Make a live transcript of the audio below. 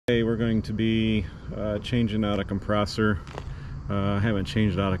Today we're going to be changing out a compressor. I haven't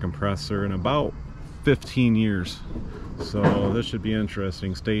changed out a compressor in about 15 years. So this should be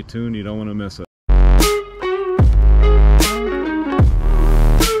interesting. Stay tuned, you don't want to miss it.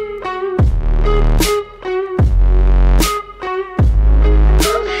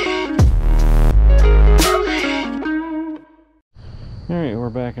 Alright, we're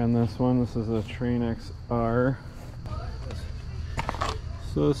back on this one. This is a Trane XR.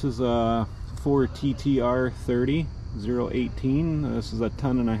 So this is a 4TTR30 018. This is a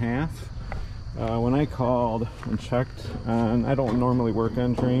 10.5. When I called and checked on, I don't normally work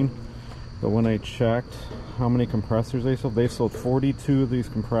on Trane, but when I checked how many compressors they sold 42 of these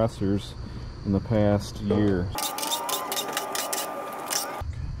compressors in the past year.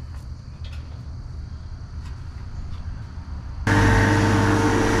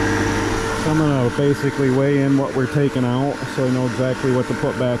 I'm going to basically weigh in what we're taking out so I know exactly what to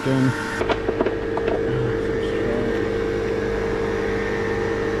put back in.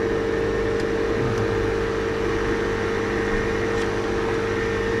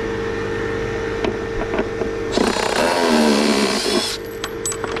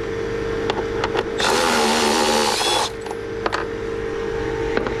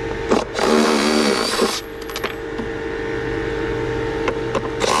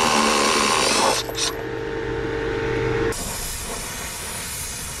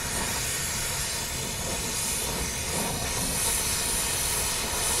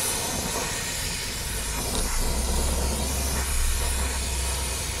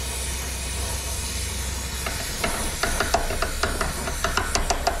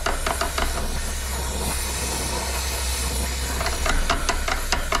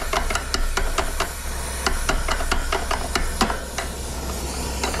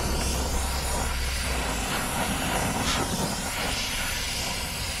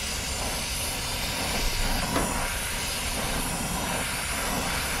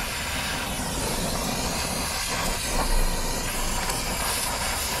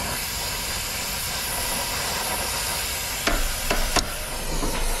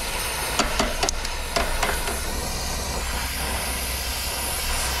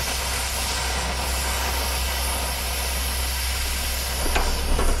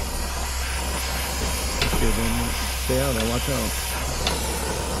 Stay out there, watch out.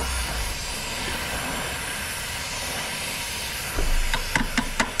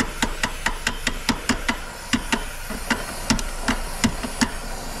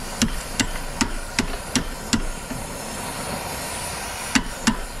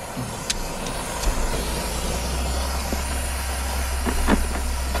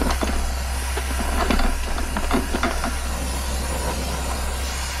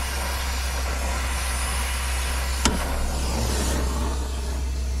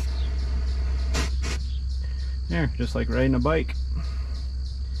 There, just like riding a bike.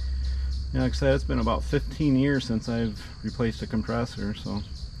 Yeah, like I said, it's been about 15 years since I've replaced a compressor, so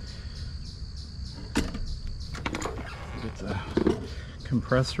it's a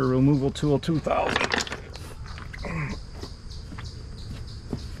compressor removal tool 2000.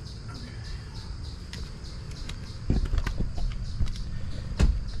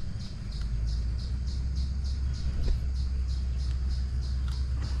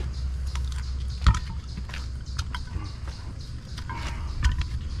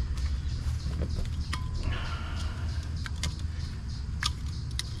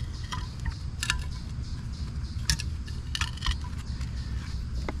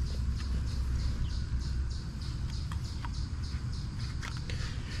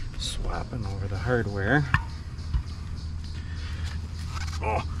 Swapping over the hardware.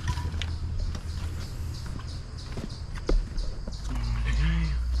 Oh.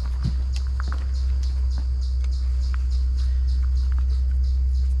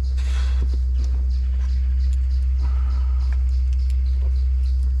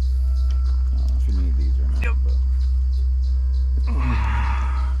 If you need these or not. Yep.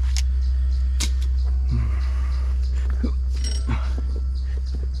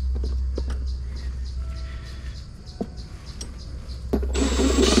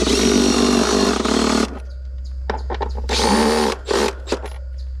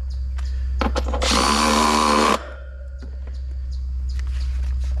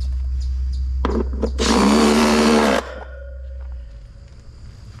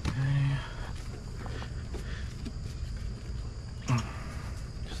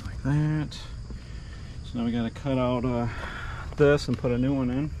 That. So now we got to cut out this and put a new one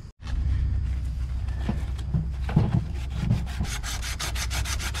in.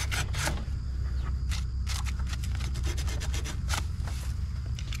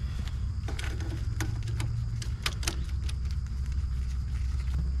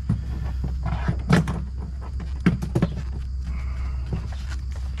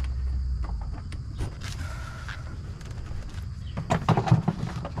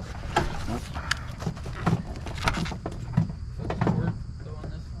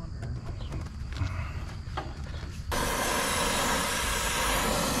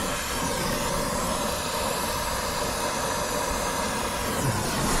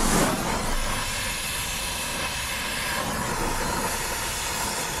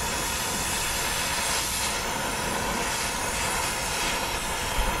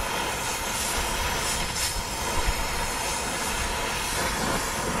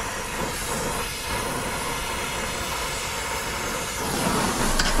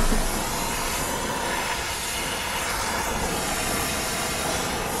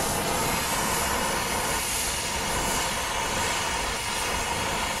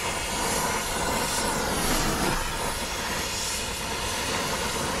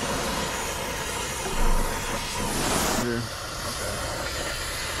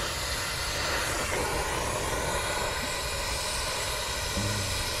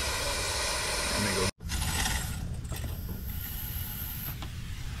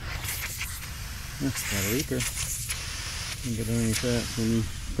 Got a leaker. You can get underneath that so we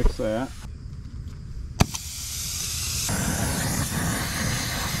fix that.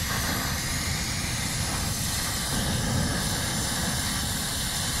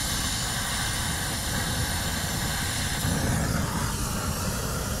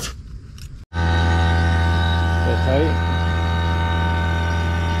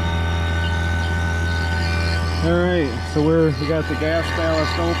 Alright, so we got the gas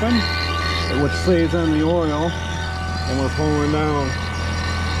ballast open, which saves on the oil, and we're pulling down.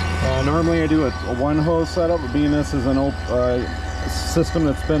 Normally I do a one hose setup, but being this is an system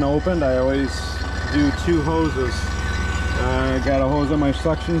that's been opened, I always do two hoses. I got a hose on my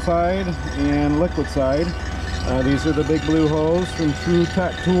suction side and liquid side. These are the big blue hose from True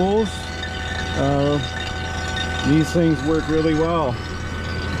Tech Tools. These things work really well.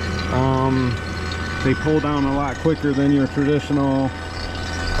 They pull down a lot quicker than your traditional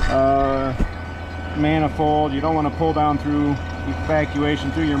manifold. You don't want to pull down through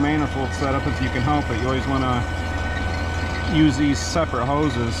evacuation through your manifold setup if you can help it. You always want to use these separate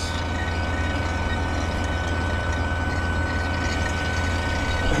hoses.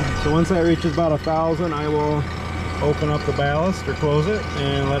 So once that reaches about 1,000, I will open up the ballast or close it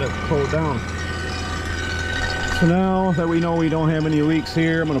and let it pull down. So now that we know we don't have any leaks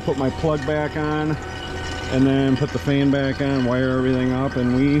here, I'm going to put my plug back on and then put the fan back on, wire everything up,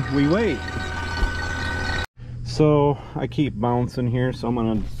 and we wait. So I keep bouncing here, so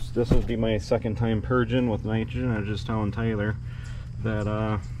this will be my second time purging with nitrogen. I was just telling Tyler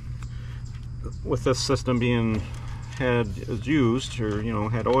that with this system being used, or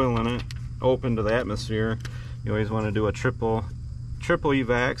had oil in it, open to the atmosphere, you always want to do a triple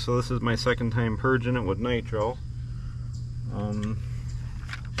evac. So this is my second time purging it with nitro.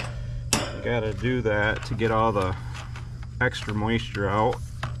 Got to do that to get all the extra moisture out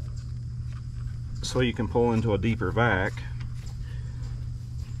so you can pull into a deeper vac.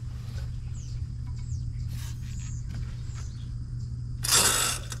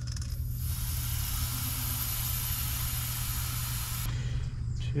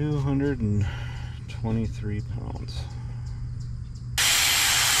 $223.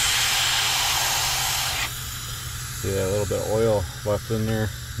 See that little bit of oil left in there,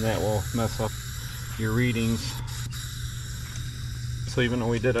 and that will mess up your readings. So even though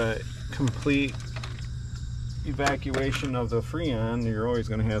we did a complete evacuation of the Freon, you're always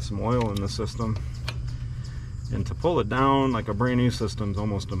going to have some oil in the system, and to pull it down like a brand new system is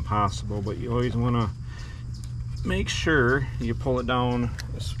almost impossible. But you always want to make sure you pull it down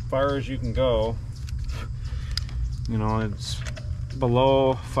as far as you can go. It's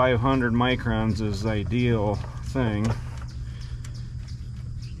below 500 microns is the ideal thing.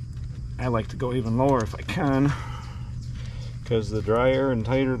 I like to go even lower if I can, because the drier and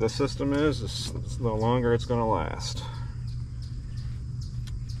tighter the system is, the longer it's going to last.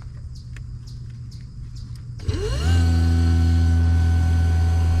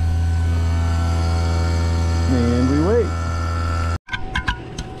 And we wait.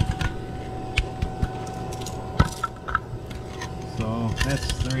 So that's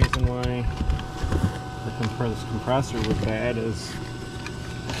the reason why this compressor was bad, is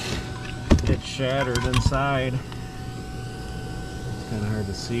it shattered inside. It's kind of hard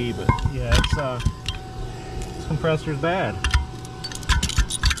to see, but yeah, this compressor's bad.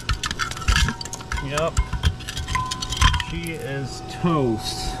 Yep, she is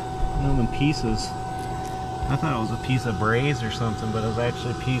toast. In pieces. I thought it was a piece of braze or something, but it was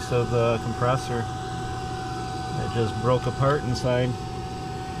actually a piece of the compressor that just broke apart inside.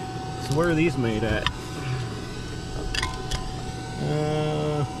 So where are these made at?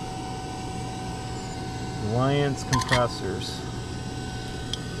 Alliance Compressors.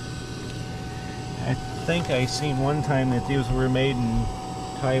 I think I seen one time that these were made in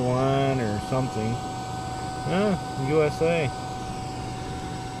Taiwan or something. USA.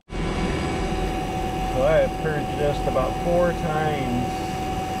 So I have purged just about 4 times.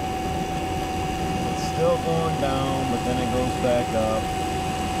 It's still going down, but then it goes back up.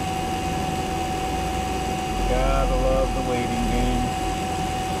 Gotta love the waiting game.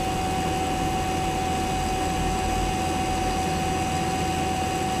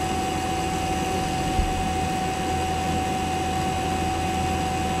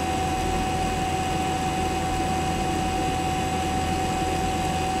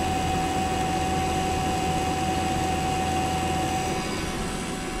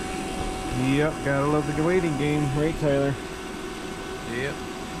 Yep, gotta love the waiting game, right, Tyler? Yep.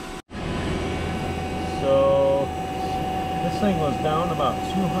 So this thing was down about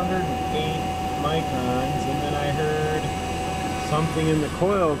 208 microns, and then I heard something in the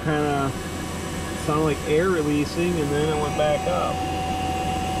coil kind of sounded like air releasing, and then it went back up.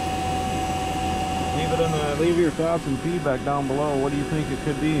 Leave your thoughts and feedback down below. What do you think it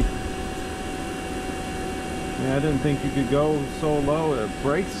could be? Yeah, I didn't think you could go so low it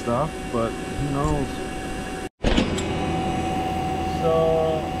breaks stuff, but who knows?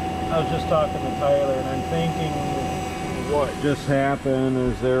 So I was just talking to Tyler, and I'm thinking what just happened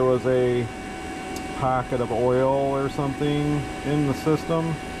is there was a pocket of oil or something in the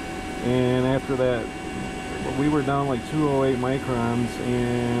system, and after that we were down like 208 microns,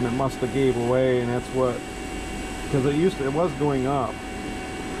 and it must have gave away, and that's what, because it was going up,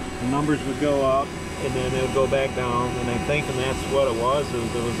 the numbers would go up and then it would go back down, and I'm thinking that's what it was,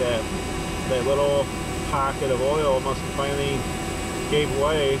 is it was that little pocket of oil must have finally gave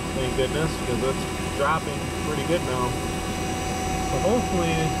away, thank goodness, because it's dropping pretty good now. So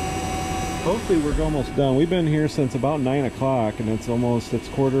hopefully we're almost done. We've been here since about 9 o'clock, and it's almost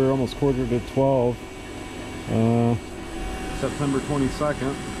quarter to 12. September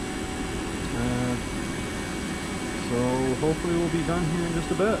 22nd. So hopefully we'll be done here in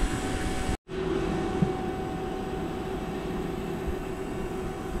just a bit.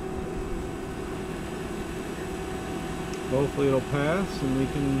 Hopefully it'll pass and we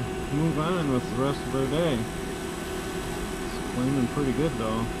can move on with the rest of our day. It's flaming pretty good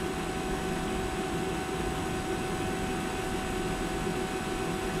though.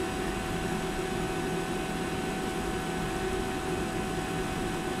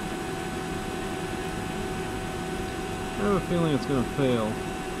 I have a feeling it's going to fail.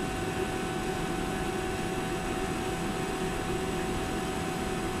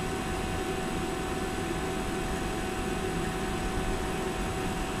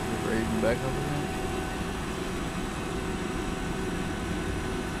 Raising back up again?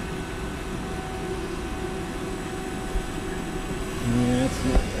 Yeah, it's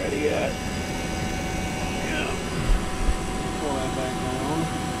not ready yet. Yeah. Pull that back down.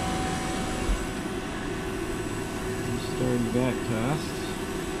 Starting back test.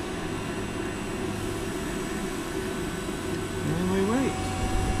 And we wait.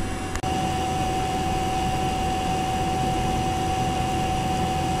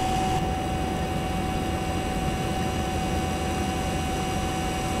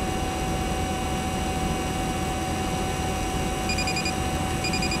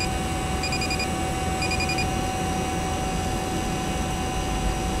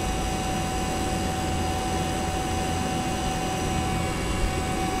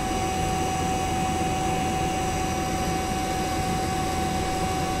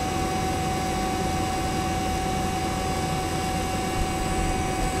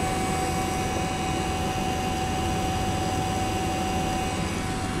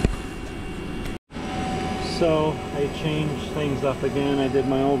 So I changed things up again. I did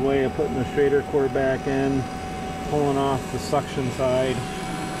my old way of putting the Schrader core back in, pulling off the suction side,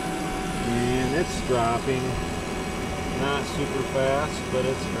 and it's dropping. Not super fast, but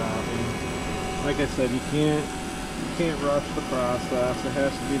it's dropping. Like I said, you can't rush the process. It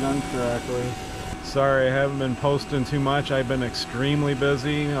has to be done correctly. Sorry, I haven't been posting too much. I've been extremely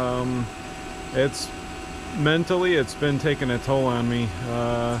busy. It's been taking a toll on me.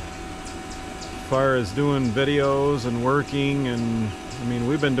 As far as doing videos and working, and I mean,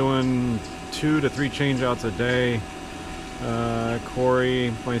 we've been doing 2 to 3 changeouts a day,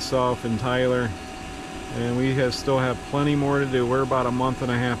 Corey, myself, and Tyler, and we still have plenty more to do. We're about a month and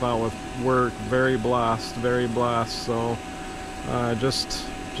a half out with work. Very blessed, so just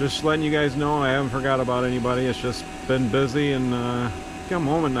letting you guys know I haven't forgot about anybody. It's just been busy, and come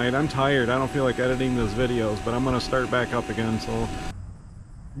home at night, I'm tired. I don't feel like editing those videos, but I'm gonna start back up again. So,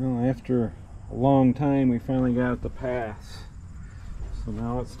 well, after a long time we finally got it to pass, so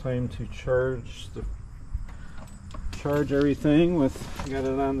now it's time to charge everything with, got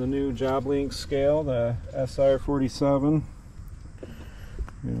it on the new JobLink scale, the SR47.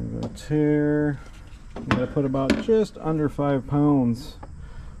 I'm gonna tear, I'm gonna put about just under 5 pounds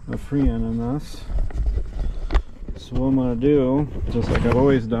of Freon in this. So what I'm gonna do, just like I've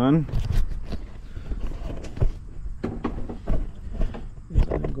always done,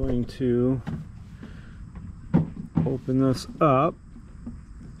 I'm going to open this up,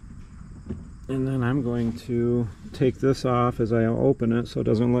 and then I'm going to take this off as I open it so it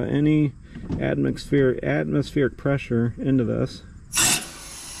doesn't let any atmospheric pressure into this.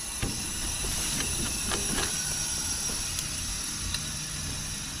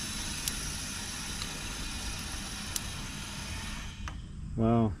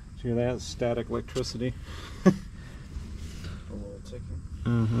 Wow, did you hear that? Static electricity. A little ticking.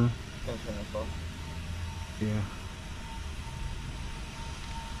 Uh-huh. Can I turn this off? Yeah.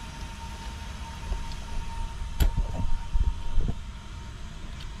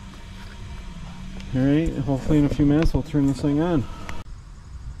 Alright, hopefully in a few minutes we'll turn this thing on.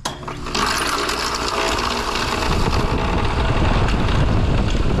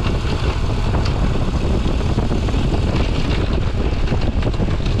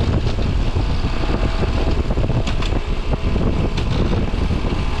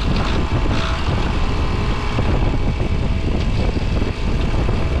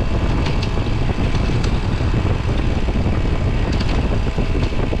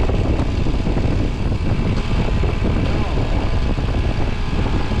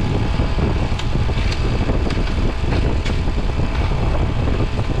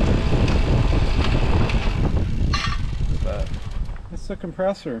 The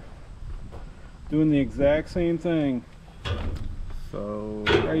compressor doing the exact same thing. So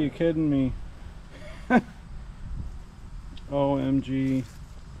are you kidding me? OMG.